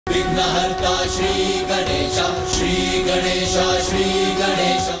विघ्नहर्ता श्री गणेशा, श्री गणेशा, श्री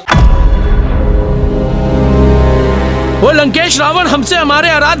गणेशा। वो लंकेश रावण हमसे हमारे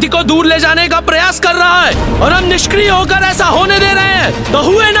आराध्य को दूर ले जाने का प्रयास कर रहा है और हम निष्क्रिय होकर ऐसा होने दे रहे हैं। तो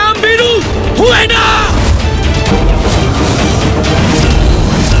हुए ना हम वीरू, हुए ना।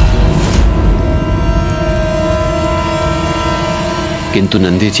 किंतु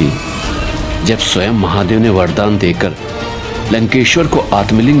नंदी जी, जब स्वयं महादेव ने वरदान देकर लंकेश्वर को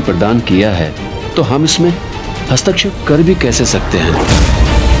आत्मलिंग प्रदान किया है तो हम इसमें हस्तक्षेप कर भी कैसे सकते हैं?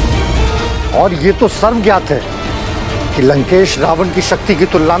 और ये तो सर्वज्ञात है कि लंकेश रावण की शक्ति की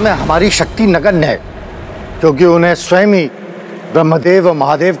तुलना में हमारी शक्ति नगण्य है, क्योंकि उन्हें स्वयं ही ब्रह्मदेव और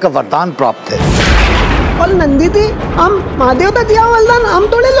महादेव का वरदान प्राप्त है। और नंदी थी, हम महादेव का दिया वरदान हम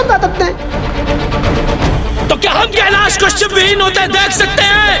थोड़े लौटा सकते हैं। तो क्या हम कैलाश को शिव विहीन होते देख सकते हैं?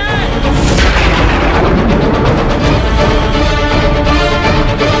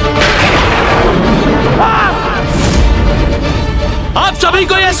 आप सभी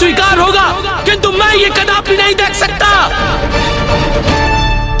को यह स्वीकार होगा, किंतु मैं ये कदापि नहीं देख सकता।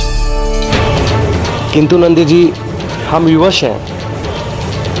 किंतु नंदी जी, हम विवश हैं,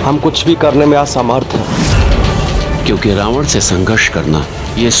 हम कुछ भी करने में असमर्थ हैं। क्योंकि रावण से संघर्ष करना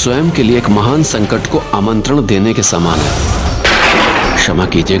ये स्वयं के लिए एक महान संकट को आमंत्रण देने के समान है। क्षमा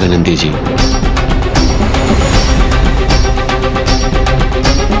कीजिएगा नंदी जी।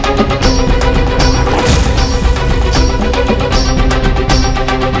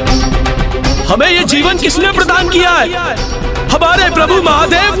 हमें ये जीवन किसने प्रदान किया है? हमारे प्रभु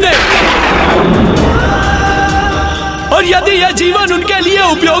महादेव ने। और यदि यह जीवन उनके लिए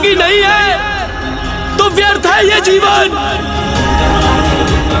उपयोगी नहीं है तो व्यर्थ है ये जीवन,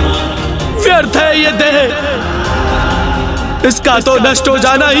 व्यर्थ है ये देह। इसका तो नष्ट हो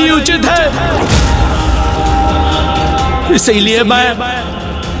जाना ही उचित है। इसीलिए मैं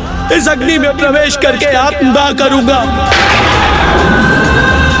इस अग्नि में प्रवेश करके आत्मदाह करूंगा।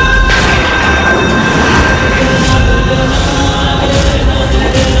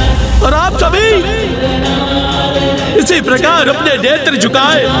 और आप सभी इसी प्रकार अपने नेत्र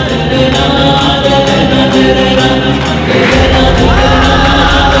झुकाए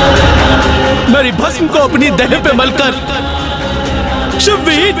मेरी भस्म को अपनी देह पे मलकर शिव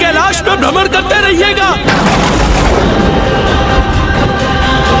विहीन कैलाश में भ्रमण करते रहिएगा।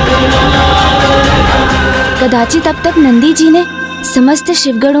 कदाचित अब तक नंदी जी ने समस्त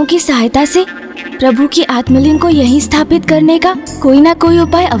शिवगणों की सहायता से प्रभु की आत्मलिंग को यहीं स्थापित करने का कोई ना कोई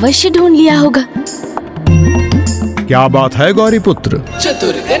उपाय अवश्य ढूंढ लिया होगा। क्या बात है गौरी पुत्र,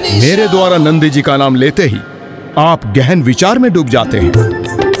 मेरे द्वारा नंदी जी का नाम लेते ही आप गहन विचार में डूब जाते हैं।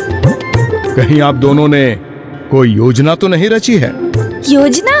 कहीं आप दोनों ने कोई योजना तो नहीं रची है?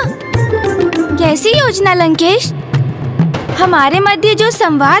 योजना? कैसी योजना लंकेश? हमारे मध्य जो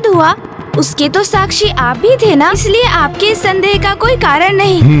संवाद हुआ उसके तो साक्षी आप भी थे ना, इसलिए आपके संदेह का कोई कारण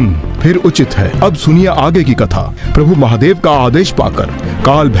नहीं। फिर उचित है। अब सुनिए आगे की कथा। प्रभु महादेव का आदेश पाकर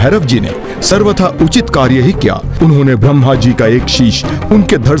काल भैरव जी ने सर्वथा उचित कार्य ही किया। उन्होंने ब्रह्मा जी का एक शीश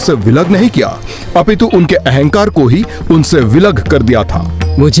उनके धड़ से विलग नहीं किया, अपितु उनके अहंकार को ही उनसे विलग कर दिया था।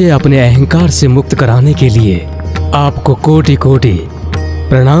 मुझे अपने अहंकार से मुक्त कराने के लिए आपको कोटि कोटि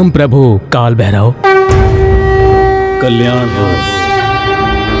प्रणाम प्रभु काल भैरव। कल्याण हो।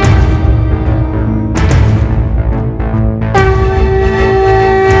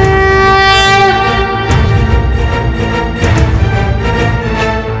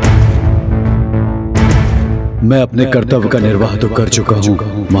 मैं अपने कर्तव्य का निर्वाह तो कर चुका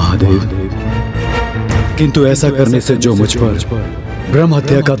हूँ महादेव, किंतु ऐसा करने से जो मुझ पर ब्रह्म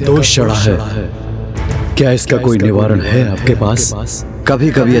हत्या का दोष चढ़ा है, क्या इसका कोई निवारण है आपके पास? कभी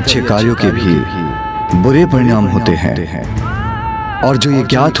कभी अच्छे कार्यों के भी बुरे परिणाम होते हैं, और जो ये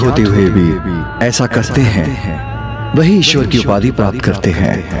ज्ञात होते हुए भी ऐसा करते हैं वही ईश्वर की उपाधि प्राप्त करते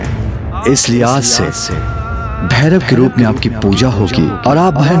हैं। इसलिए आज से भैरव के रूप में आपकी पूजा होगी और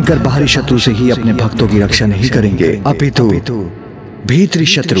आप भयंकर बाहरी शत्रु से ही अपने भक्तों की रक्षा नहीं करेंगे, अपितु भीतरी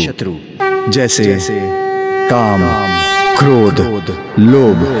शत्रु जैसे काम, क्रोध,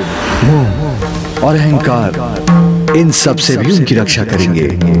 लोभ, मोह और अहंकार, इन सब से भी उनकी रक्षा करेंगे,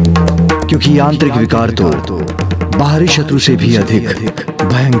 क्योंकि आंतरिक विकार तो बाहरी शत्रु से भी अधिक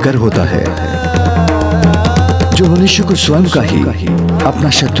भयंकर होता है, जो मनुष्य को स्वयं का ही अपना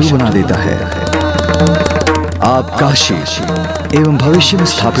शत्रु बना देता है। आप काशी एवं भविष्य में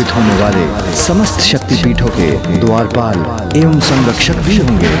स्थापित होने वाले समस्त शक्तिपीठों के द्वारपाल एवं संरक्षक भी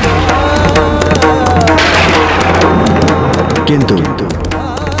होंगे, किंतु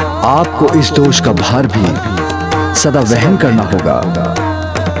आपको इस दोष का भार भी सदा वहन करना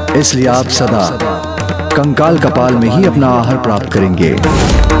होगा। इसलिए आप सदा कंकाल कपाल में ही अपना आहार प्राप्त करेंगे।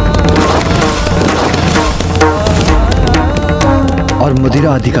 और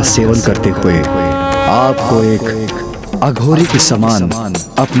मदिरा आदि का सेवन करते हुए आपको एक अघोरी के समान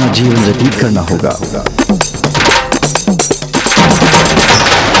अपना जीवन व्यतीत करना होगा।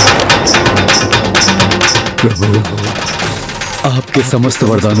 प्रभु, आपके समस्त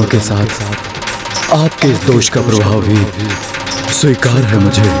वरदानों के साथ आपके इस दोष का प्रभाव भी स्वीकार है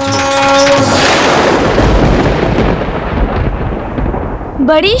मुझे।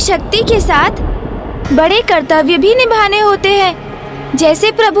 बड़ी शक्ति के साथ बड़े कर्तव्य भी निभाने होते हैं। जैसे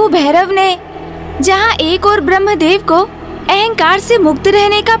प्रभु भैरव ने जहाँ एक और ब्रह्मदेव को अहंकार से मुक्त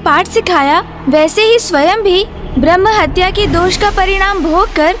रहने का पाठ सिखाया, वैसे ही स्वयं भी ब्रह्म हत्या के दोष का परिणाम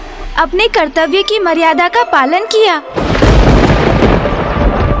भोग कर अपने कर्तव्य की मर्यादा का पालन किया।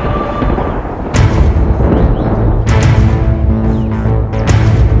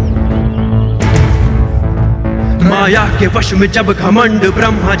 माया के वश में जब घमंड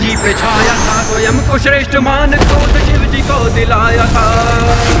ब्रह्मा जी पे छाया था, स्वयं को श्रेष्ठ मान क्रोध शिव जी को दिलाया था।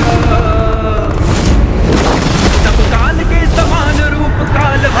 तब काल के समान रूप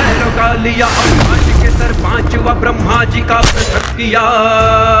काल भैरव का लिया, अवकाश के सर पांचवा ब्रह्मा जी का पृथक किया।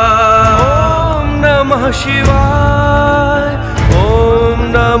 ओम नमः शिवाय, ओम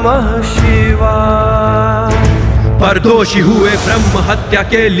नमः शिवाय। पर दोषी हुए ब्रह्म हत्या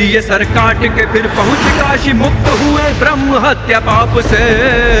के लिए सर काट के फिर पहुंच काशी, मुक्त हुए ब्रह्म हत्या पाप से।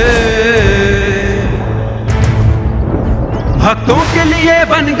 भक्तों के लिए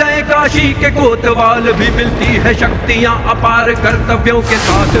बन गए काशी के कोतवाल, भी मिलती है शक्तियां अपार कर्तव्यों के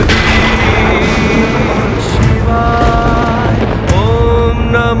साथ ही। शिवाय, ओम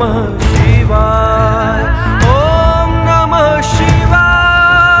नमः शिवाय, ओम नमः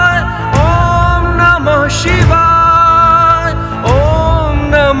शिवाय, ओम नमः शिवाय,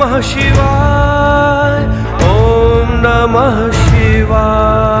 नमः शिवाय, ओम नमः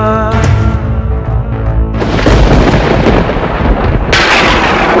शिवाय।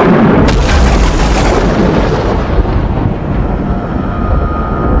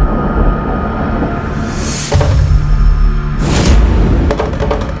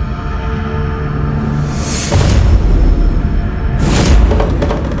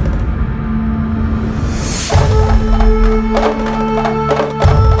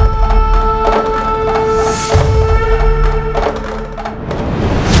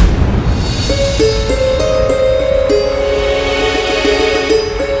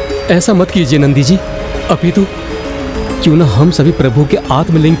 ऐसा मत कीजिए नंदी जी, अपितु क्यों न हम सभी प्रभु के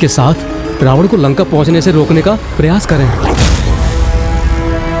आत्मलिंग के साथ रावण को लंका पहुंचने से रोकने का प्रयास करें।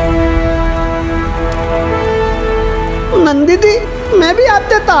 नंदी जी, मैं भी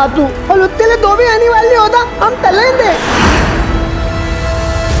आपसे तात हूँ और उसके लिए दो भी आने वाली होता हम चले दे।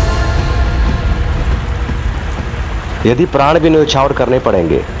 यदि प्राण भी न्यौछावर करने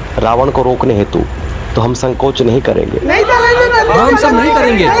पड़ेंगे रावण को रोकने हेतु, तो हम संकोच नहीं करेंगे। नहीं चलेंगे, हम सब नहीं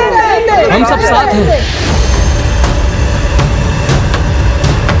करेंगे, हम सब साथ हैं।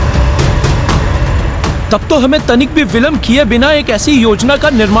 तब तो हमें तनिक भी विलंब किए बिना एक ऐसी योजना का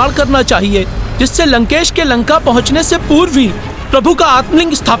निर्माण करना चाहिए जिससे लंकेश के लंका पहुंचने से पूर्व ही प्रभु का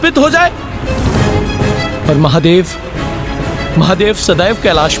आत्मलिंग स्थापित हो जाए और महादेव सदैव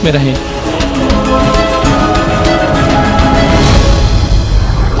कैलाश में रहें।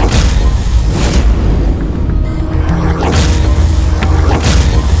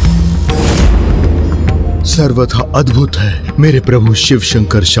 सर्वथा अद्भुत है मेरे प्रभु शिव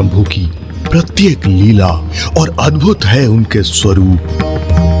शंकर शंभू की प्रत्येक लीला और अद्भुत है उनके स्वरूप।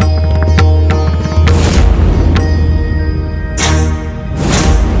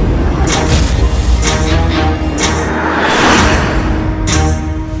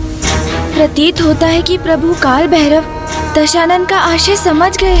 प्रतीत होता है कि प्रभु काल भैरव दशानन का आशय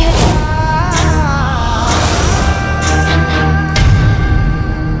समझ गए हैं,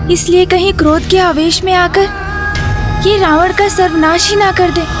 इसलिए कहीं क्रोध के आवेश में आकर ये रावण का सर्वनाश ही ना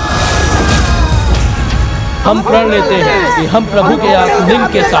कर दे। हम प्रण लेते हैं कि हम प्रभु के आत्मलिंग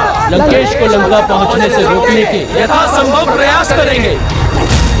के साथ लंकेश को लंका पहुंचने से रोकने के यथासंभव प्रयास करेंगे।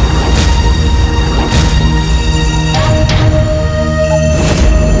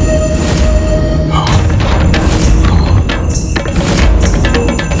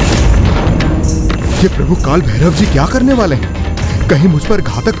 ये प्रभु काल भैरव जी क्या करने वाले हैं? कहीं मुझ पर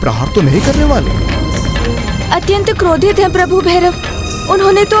घातक प्रहार तो नहीं करने वाले? अत्यंत क्रोधित हैं प्रभु भैरव,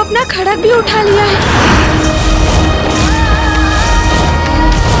 उन्होंने तो अपना खड़ग भी उठा लिया है।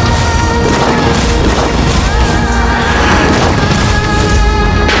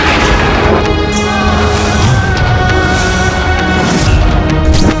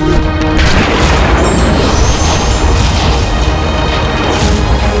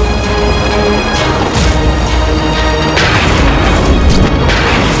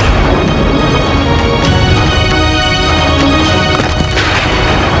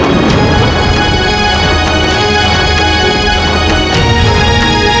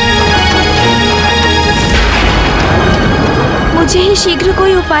 मुझे ही शीघ्र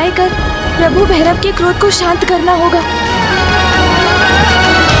कोई उपाय कर प्रभु भैरव के क्रोध को शांत करना होगा।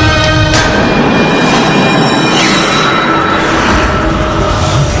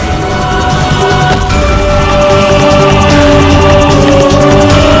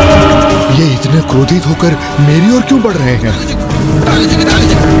 ये इतने क्रोधित होकर मेरी ओर क्यों बढ़ रहे हैं?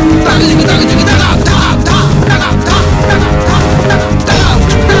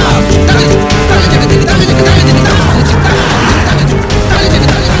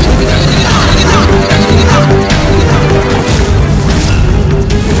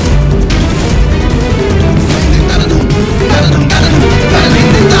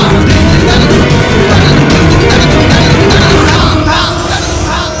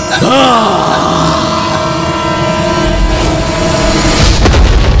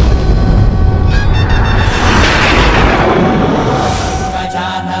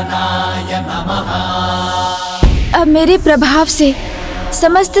 अब मेरे प्रभाव से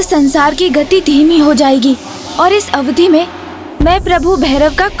समस्त संसार की गति धीमी हो जाएगी और इस अवधि में मैं प्रभु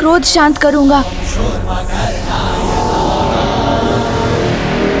भैरव का क्रोध शांत करूंगा।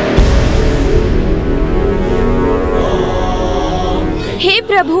 हे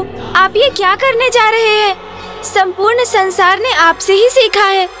प्रभु, आप ये क्या करने जा रहे हैं? संपूर्ण संसार ने आपसे ही सीखा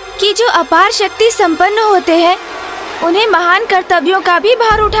है कि जो अपार शक्ति संपन्न होते हैं उन्हें महान कर्तव्यों का भी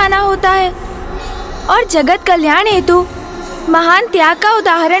भार उठाना होता है और जगत कल्याण हेतु महान त्याग का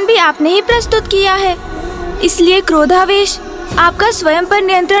उदाहरण भी आपने ही प्रस्तुत किया है। इसलिए क्रोधावेश आपका स्वयं पर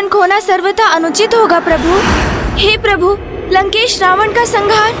नियंत्रण खोना सर्वथा अनुचित होगा प्रभु। हे प्रभु, लंकेश रावण का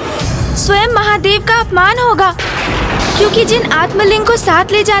संहार स्वयं महादेव का अपमान होगा, क्योंकि जिन आत्मलिंग को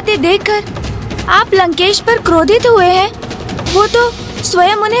साथ ले जाते देखकर आप लंकेश पर क्रोधित हुए हैं, वो तो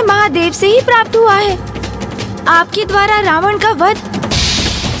स्वयं उन्हें महादेव से ही प्राप्त हुआ है। आपके द्वारा रावण का वध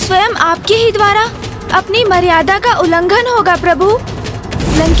स्वयं आपके ही द्वारा अपनी मर्यादा का उल्लंघन होगा प्रभु।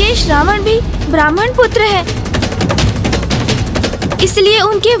 लंकेश रावण भी ब्राह्मण पुत्र है, इसलिए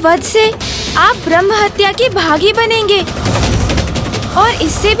उनके वध से आप ब्रह्म हत्या के भागी बनेंगे। और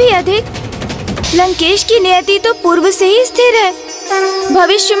इससे भी अधिक लंकेश की नियति तो पूर्व से ही स्थिर है।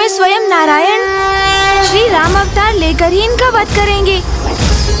 भविष्य में स्वयं नारायण श्री राम अवतार लेकर ही इनका वध करेंगे।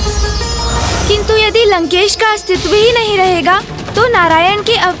 किंतु यदि लंकेश का अस्तित्व ही नहीं रहेगा तो नारायण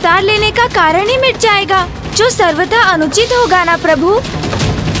के अवतार लेने का कारण ही मिट जाएगा, जो सर्वथा अनुचित होगा ना प्रभु।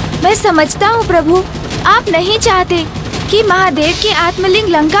 मैं समझता हूँ प्रभु, आप नहीं चाहते कि महादेव के आत्मलिंग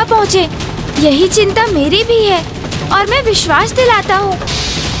लंका पहुँचे। यही चिंता मेरी भी है और मैं विश्वास दिलाता हूँ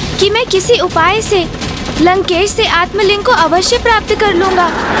कि मैं किसी उपाय से लंकेश से आत्मलिंग को अवश्य प्राप्त कर लूँगा।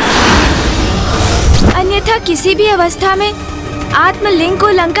 अन्यथा किसी भी अवस्था में आत्मलिंग को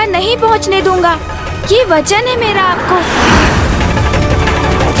लंका नहीं पहुँचने दूंगा। ये वचन है मेरा आपको।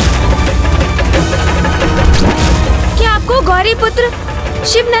 क्या आपको गौरी पुत्र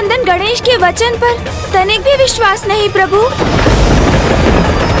शिव नंदन गणेश के वचन पर तनिक भी विश्वास नहीं प्रभु?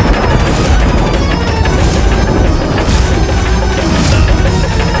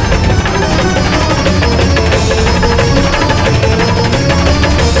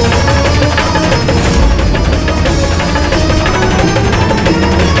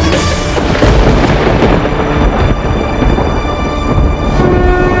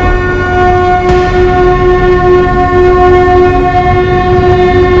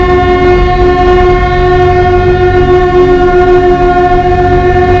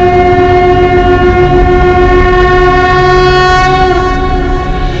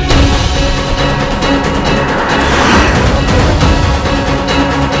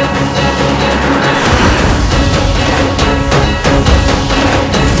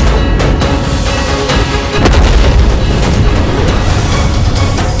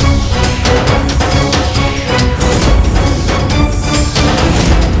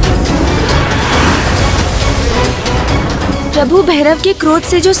 प्रभु भैरव के क्रोध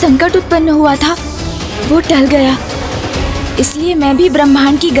से जो संकट उत्पन्न हुआ था वो टल गया, इसलिए मैं भी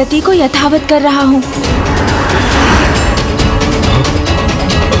ब्रह्मांड की गति को यथावत कर रहा हूँ।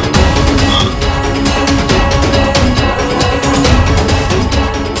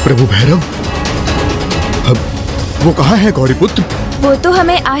 प्रभु भैरव, अब वो कहाँ है गौरी पुत्र? वो तो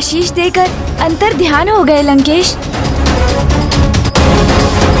हमें आशीष देकर अंतर ध्यान हो गए लंकेश।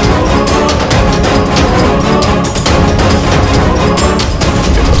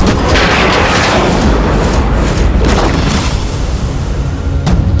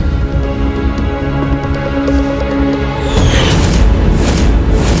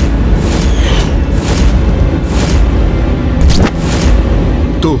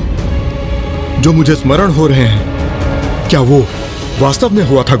 तो जो मुझे स्मरण हो रहे हैं, क्या वो वास्तव में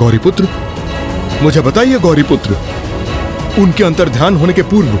हुआ था गौरी पुत्र? मुझे बताइए गौरी पुत्र, उनके अंतर्ध्यान होने के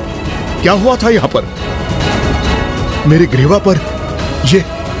पूर्व क्या हुआ था यहाँ पर? मेरे ग्रीवा पर ये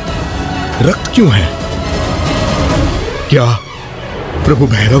रक्त क्यों है? क्या प्रभु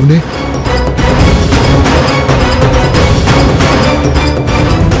भैरव ने?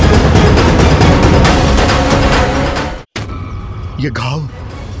 ये घाव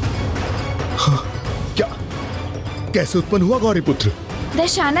हाँ, क्या कैसे उत्पन्न हुआ गौरी पुत्र?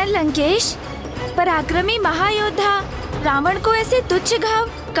 दशानन लंकेश, पराक्रमी महायोद्धा रावण को ऐसे तुच्छ घाव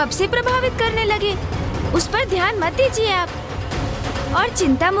कब से प्रभावित करने लगे? उस पर ध्यान मत दीजिए आप, और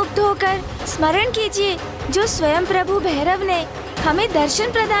चिंता मुक्त होकर स्मरण कीजिए जो स्वयं प्रभु भैरव ने हमें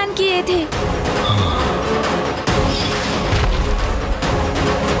दर्शन प्रदान किए थे।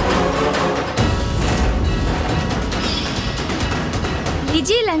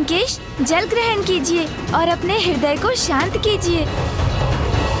 लीजिए लंकेश, जल ग्रहण कीजिए और अपने हृदय को शांत कीजिए।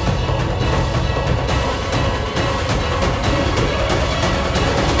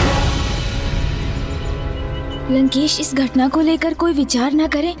 लंकेश, इस घटना को लेकर कोई विचार न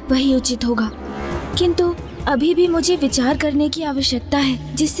करे, वही उचित होगा। किंतु अभी भी मुझे विचार करने की आवश्यकता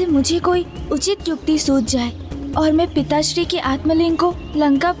है, जिससे मुझे कोई उचित युक्ति सूझ जाए और मैं पिताश्री के आत्मलिंग को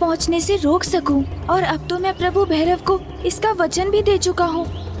लंका पहुंचने से रोक सकूं। और अब तो मैं प्रभु भैरव को इसका वचन भी दे चुका हूं।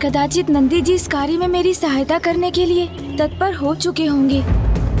 कदाचित नंदी जी इस कार्य में मेरी सहायता करने के लिए तत्पर हो चुके होंगे।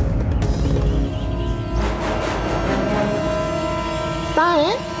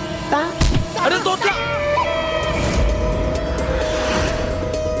 अरे तो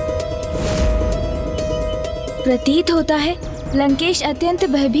प्रतीत होता है लंकेश अत्यंत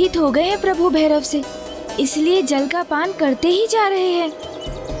भयभीत हो गए हैं प्रभु भैरव से, इसलिए जल का पान करते ही जा रहे हैं।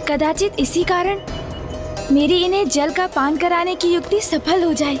 कदाचित इसी कारण मेरी इन्हें जल का पान कराने की युक्ति सफल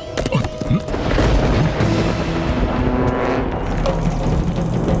हो जाए।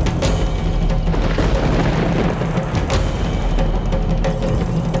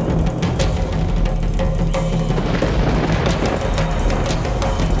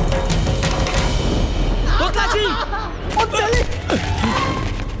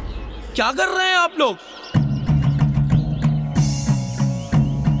 क्या कर रहे हैं आप लोग?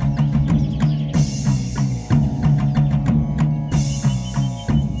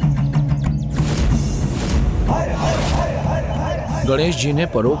 गणेश जी ने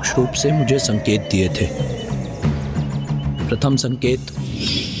परोक्ष रूप से मुझे संकेत दिए थे। प्रथम संकेत,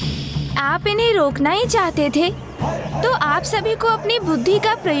 आप इन्हें रोकना ही चाहते थे तो आप सभी को अपनी बुद्धि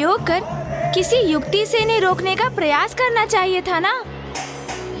का प्रयोग कर किसी युक्ति से इन्हें रोकने का प्रयास करना चाहिए था ना।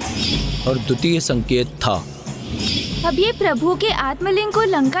 और द्वितीय संकेत था, अब ये प्रभु के आत्मलिंग को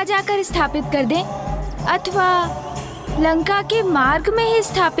लंका जाकर स्थापित कर दें अथवा लंका के मार्ग में ही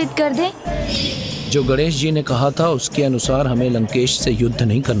स्थापित कर दें। जो गणेश जी ने कहा था उसके अनुसार हमें लंकेश से युद्ध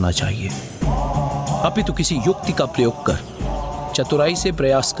नहीं करना चाहिए, अपितु किसी युक्ति का प्रयोग कर चतुराई से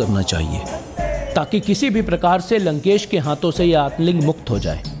प्रयास करना चाहिए, ताकि किसी भी प्रकार से लंकेश के हाथों से यह आत्मलिंग मुक्त हो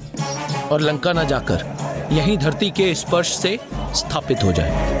जाए और लंका न जाकर यहीं धरती के स्पर्श से स्थापित हो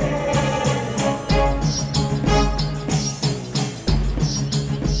जाए।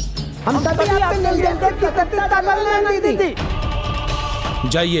 हम तभी आपके निर्देश की सत्यता कर लेंगे।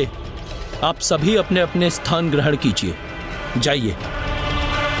 जाइए, आप सभी अपने अपने स्थान ग्रहण कीजिए। जाइए।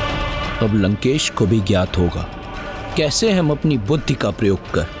 अब लंकेश को भी ज्ञात होगा कैसे हम अपनी बुद्धि का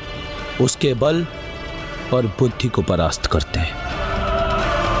प्रयोग कर उसके बल और बुद्धि को परास्त करते हैं।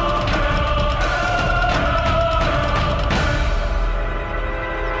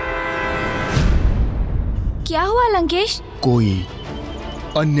 क्या हुआ लंकेश? कोई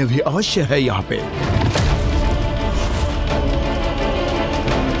अन्य भी अवश्य है यहाँ पे।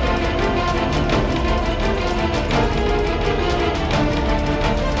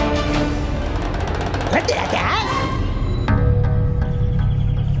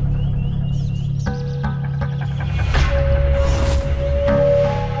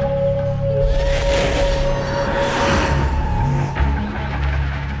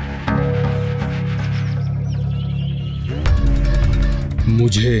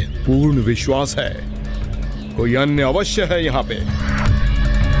 मुझे पूर्ण विश्वास है कोई अन्य अवश्य है यहाँ पे।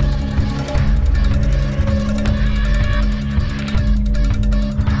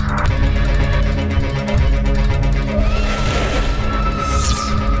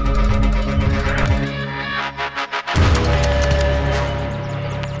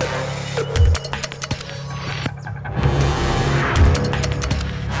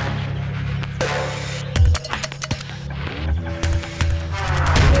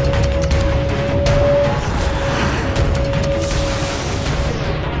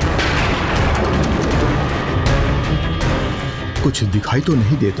 कुछ दिखाई तो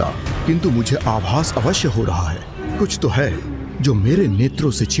नहीं देता, किंतु मुझे आभास अवश्य हो रहा है कुछ तो है जो मेरे नेत्रों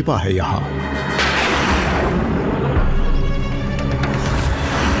से छिपा है यहाँ।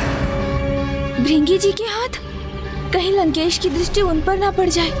 भृंगी जी के हाथ, कहीं लंकेश की दृष्टि उन पर ना पड़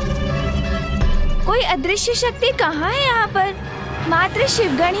जाए। कोई अदृश्य शक्ति कहाँ है यहाँ पर? मात्र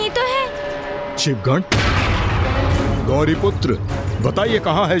शिवगण ही तो है। शिवगण? गौरी पुत्र, बताइए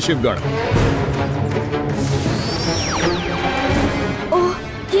कहाँ है शिवगण? ओह,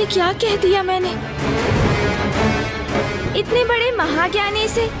 ये क्या कह दिया मैंने? इतने बड़े महाज्ञानी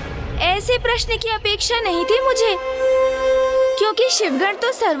से ऐसे प्रश्न की अपेक्षा नहीं थी मुझे, क्योंकि शिवगण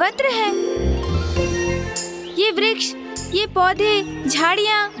तो सर्वत्र है। ये वृक्ष, ये पौधे,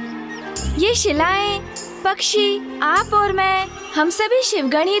 झाड़ियाँ, ये शिलाएं, पक्षी, आप और मैं, हम सभी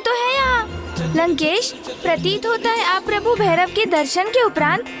शिवगण ही तो है यहाँ। लंकेश, प्रतीत होता है आप प्रभु भैरव के दर्शन के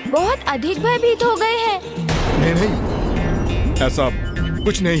उपरांत बहुत अधिक भयभीत हो गए हैं। नहीं, ऐसा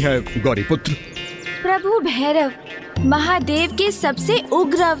कुछ नहीं है गौरी पुत्र। प्रभु भैरव महादेव के सबसे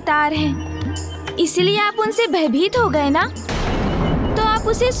उग्र अवतार हैं, इसलिए आप उनसे भयभीत हो गए ना? तो आप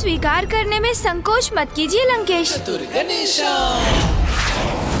उसे स्वीकार करने में संकोच मत कीजिए लंकेश।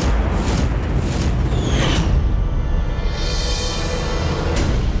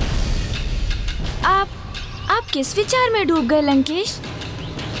 आप किस विचार में डूब गए लंकेश?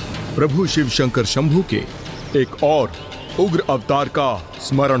 प्रभु शिव शंकर शंभु के एक और उग्र अवतार का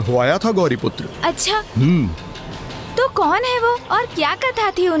स्मरण हो आया था गौरी पुत्र। अच्छा, तो कौन है वो और क्या कथा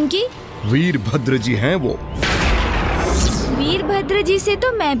थी उनकी? वीरभद्र जी हैं वो। वीरभद्र जी से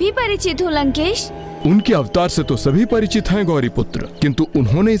तो मैं भी परिचित हूँ लंकेश। उनके अवतार से तो सभी परिचित हैं गौरी पुत्र, किंतु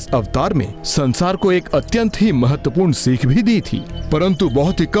उन्होंने इस अवतार में संसार को एक अत्यंत ही महत्वपूर्ण सीख भी दी थी, परंतु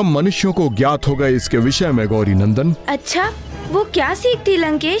बहुत ही कम मनुष्यों को ज्ञात हो गए इसके विषय में गौरी नंदन। अच्छा, वो क्या सीख थी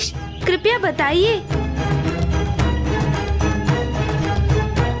लंकेश? कृपया बताइए।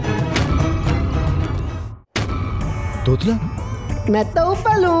 तोतला, मैं तो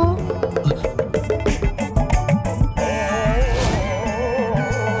ऊपर हूँ।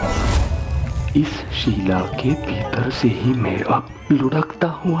 इस शिला के भीतर से ही मैं अब लुढ़कता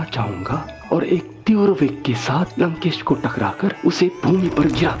हुआ जाऊंगा और एक तीव्र वेग के साथ लंकेश को टकराकर उसे भूमि पर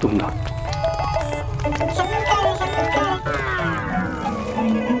गिरा दूंगा।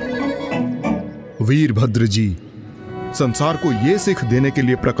 वीरभद्र जी संसार को ये सीख देने के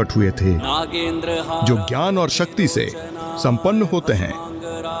लिए प्रकट हुए थे, जो ज्ञान और शक्ति से संपन्न होते हैं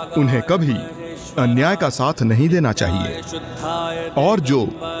उन्हें कभी अन्याय का साथ नहीं देना चाहिए, और जो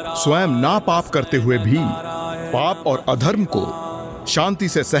स्वयं ना पाप करते हुए भी पाप और अधर्म को शांति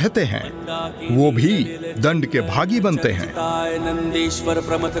से सहते हैं वो भी दंड के भागी बनते हैं। नंदीश्वर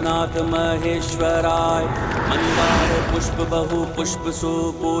प्रमथनाथ महेश्वराय मंदार पुष्प बहु पुष्प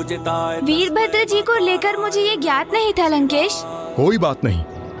सुपूजिताय। वीरभद्र जी को लेकर मुझे ये ज्ञात नहीं था लंकेश। कोई बात नहीं,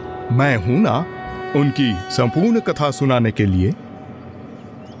 मैं हूं ना उनकी संपूर्ण कथा सुनाने के लिए।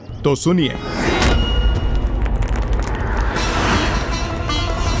 तो सुनिए।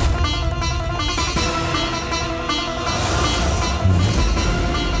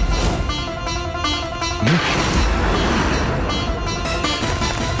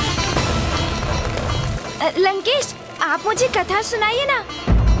 लंकेश, आप मुझे कथा सुनाइए ना।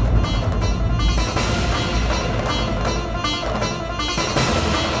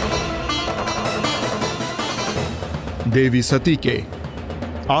 देवी सती के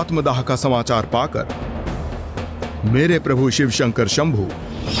आत्मदाह का समाचार पाकर मेरे प्रभु शिव शंकर शंभु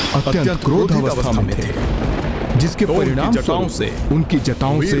अत्यंत क्रोध अवस्था में थे, जिसके परिणाम से उनकी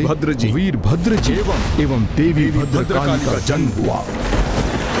जटाओं से वीरभद्र जी एवं देवी भद्रकाली का जन्म हुआ।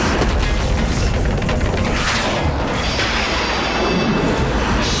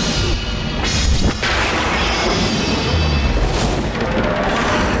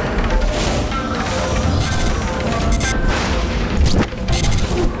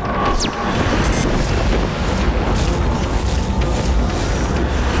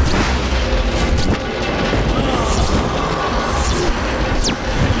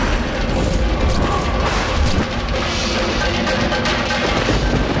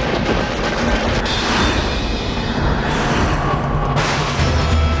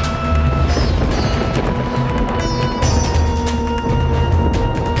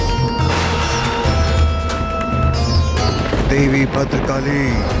 देवी भद्रकाली,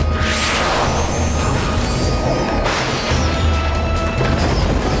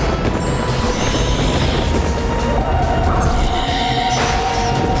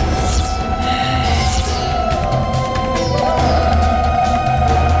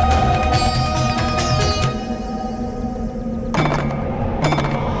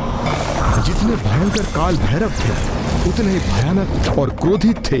 जितने भयंकर काल भैरव थे उतने ही भयानक और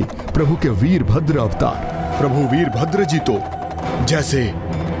क्रोधित थे प्रभु के वीरभद्र अवतार। प्रभु वीरभद्र जी तो जैसे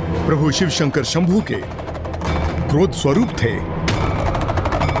प्रभु शिव शंकर शंभू के क्रोध स्वरूप थे।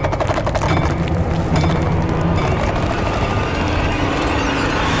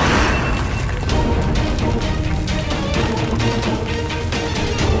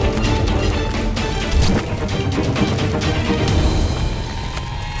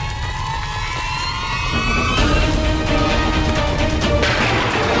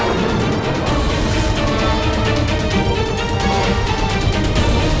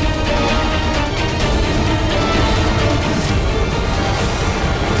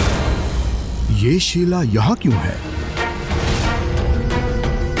 ये शिला यहां क्यों है?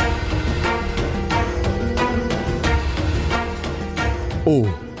 ओह,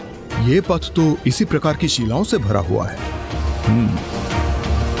 ये पथ तो इसी प्रकार की शिलाओं से भरा हुआ है।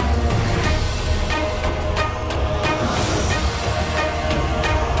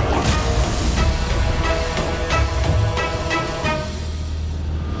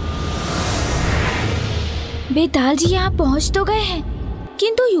 बेताल जी यहाँ पहुँच तो गए हैं,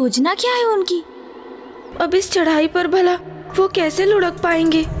 किंतु योजना क्या है उनकी? अब इस चढ़ाई पर भला वो कैसे लुढ़क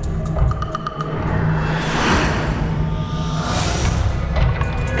पाएंगे?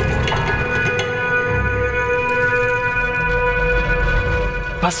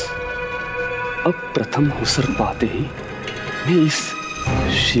 बस अब प्रथम अवसर पाते ही मैं इस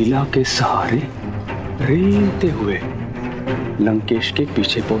शिला के सहारे रेंगते हुए लंकेश के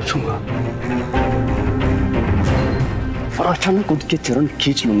पीछे पहुंचूंगा और अचानक उनके चरण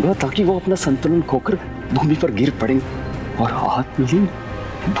खींच लूंगा ताकि वो अपना संतुलन खोकर भूमि पर गिर पड़े और आत्मलीन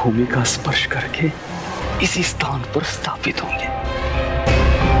भूमि का स्पर्श करके इसी स्थान पर स्थापित होंगे।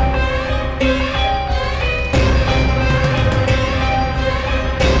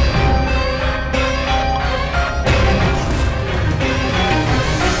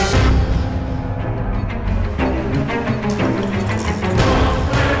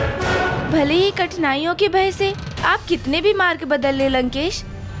 भले ही कठिनाइयों के भय से आप कितने भी मार्ग बदल ले लंकेश,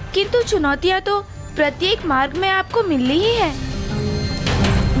 किंतु चुनौतियां तो प्रत्येक मार्ग में आपको मिलनी ही है।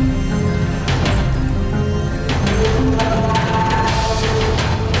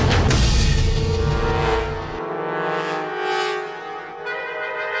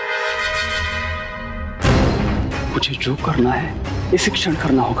 मुझे जो करना है इसी क्षण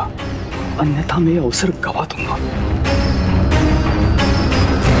करना होगा, अन्यथा मैं अवसर गवा दूंगा।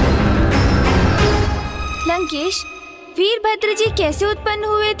 लंकेश, वीरभद्र जी कैसे उत्पन्न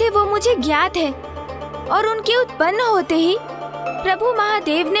हुए थे वो मुझे ज्ञात है, और उनके उत्पन्न होते ही प्रभु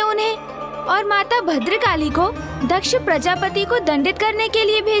महादेव ने उन्हें और माता भद्रकाली को दक्ष प्रजापति को दंडित करने के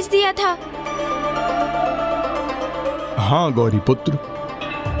लिए भेज दिया था। हाँ गौरी पुत्र,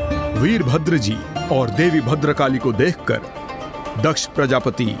 वीरभद्र जी और देवी भद्रकाली को देखकर दक्ष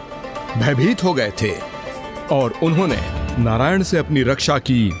प्रजापति भयभीत हो गए थे और उन्होंने नारायण से अपनी रक्षा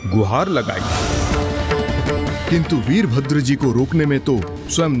की गुहार लगाई, किंतु वीरभद्र जी को रोकने में तो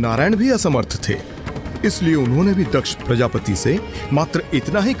स्वयं नारायण भी असमर्थ थे। इसलिए उन्होंने भी दक्ष प्रजापति से मात्र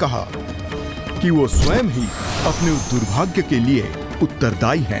इतना ही कहा कि वो स्वयं ही अपने उस दुर्भाग्य के लिए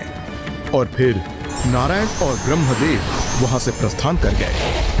उत्तरदायी हैं, और फिर नारायण और ब्रह्मदेव वहां से प्रस्थान कर गए।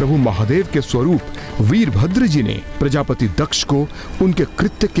 प्रभु महादेव के स्वरूप वीरभद्र जी ने प्रजापति दक्ष को उनके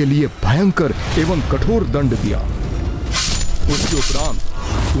कृत्य के लिए भयंकर एवं कठोर दंड दिया। उसके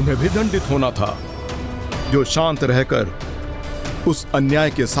उपरांत उन्हें भी दंडित होना था, जो शांत रहकर उस अन्याय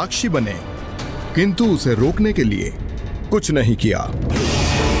के साक्षी बने, किंतु उसे रोकने के लिए कुछ नहीं किया।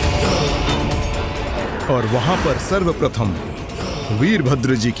 और वहां पर सर्वप्रथम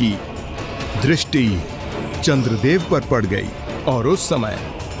वीरभद्र जी की दृष्टि चंद्रदेव पर पड़ गई, और उस समय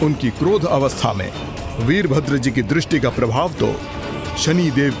उनकी क्रोध अवस्था में वीरभद्र जी की दृष्टि का प्रभाव तो शनि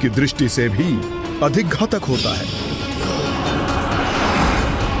देव की दृष्टि से भी अधिक घातक होता है।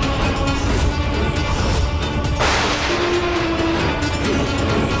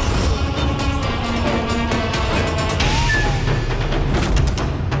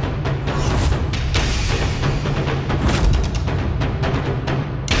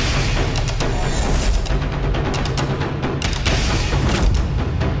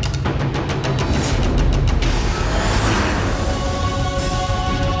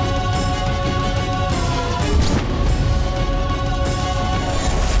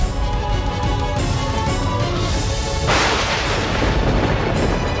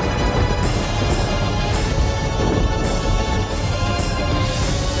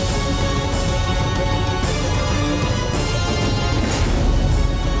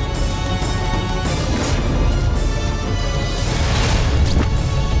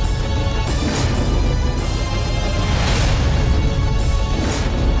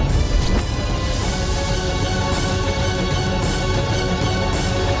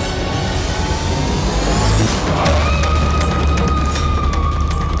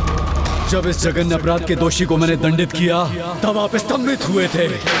 जब इस जघन्य अपराध के दोषी को मैंने दंडित किया तब आप स्तंभित हुए थे।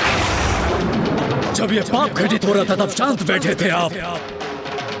 जब ये पाप घटित हो रहा था तब शांत बैठे थे आप।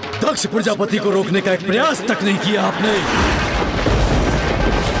 दक्ष प्रजापति को रोकने का एक प्रयास तक नहीं किया आपने।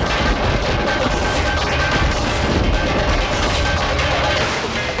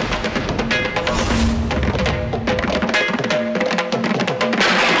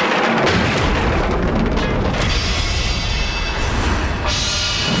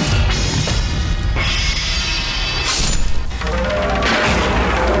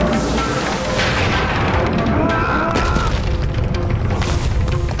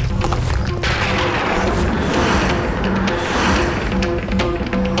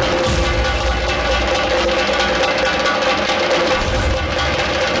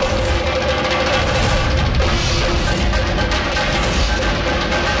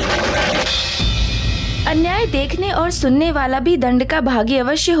 देखने और सुनने वाला भी दंड का भागी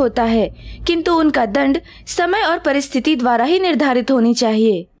अवश्य होता है, किंतु उनका दंड समय और परिस्थिति द्वारा ही निर्धारित होनी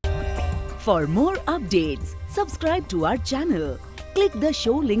चाहिए। For more updates, subscribe to our channel, click the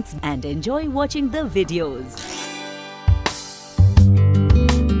show links and enjoy watching the videos.